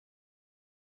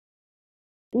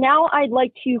Now I'd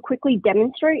like to quickly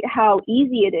demonstrate how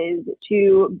easy it is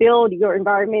to build your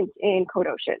environment in Code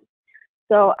Ocean.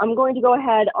 So I'm going to go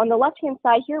ahead. On the left-hand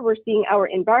side here, we're seeing our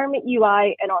environment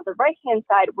UI, and on the right-hand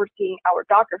side, we're seeing our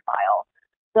Docker file.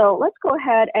 So let's go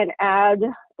ahead and add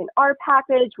an R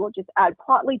package. We'll just add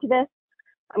Plotly to this.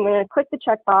 I'm going to click the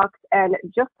checkbox, and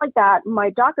just like that,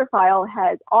 my Docker file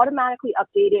has automatically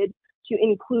updated to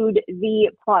include the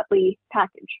Plotly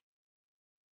package.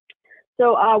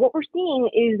 So what we're seeing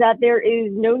is that there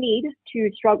is no need to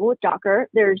struggle with Docker.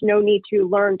 There's no need to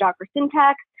learn Docker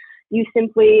syntax. You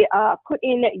simply put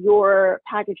in your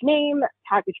package name,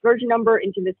 package version number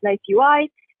into this nice UI,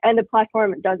 and the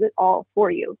platform does it all for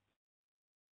you.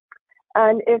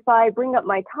 And if I bring up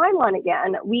my timeline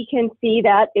again, we can see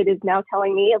that it is now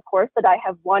telling me, of course, that I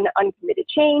have one uncommitted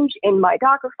change in my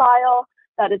Docker file.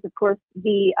 That is, of course,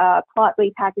 the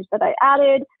Plotly package that I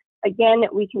added. Again,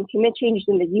 we can commit changes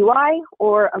in the UI,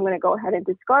 or I'm going to go ahead and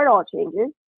discard all changes.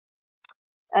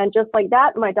 And just like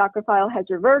that, my Docker file has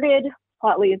reverted.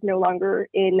 Plotly is no longer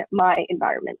in my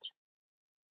environment.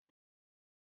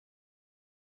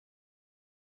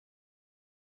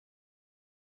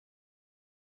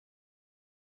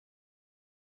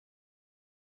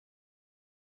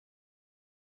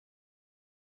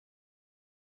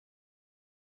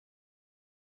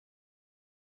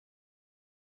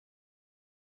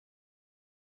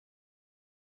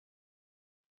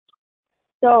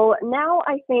 So now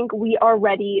I think we are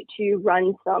ready to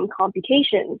run some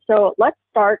computation. So let's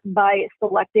start by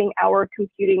selecting our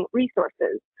computing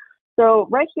resources. So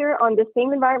right here on the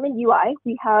same environment UI,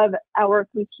 we have our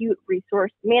compute resource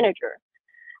manager.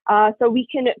 So we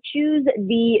can choose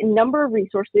the number of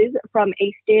resources from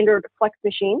a standard flex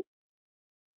machine,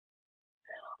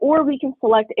 or we can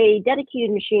select a dedicated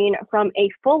machine from a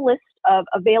full list of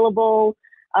available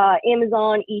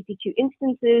Amazon EC2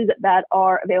 instances that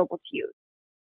are available to use.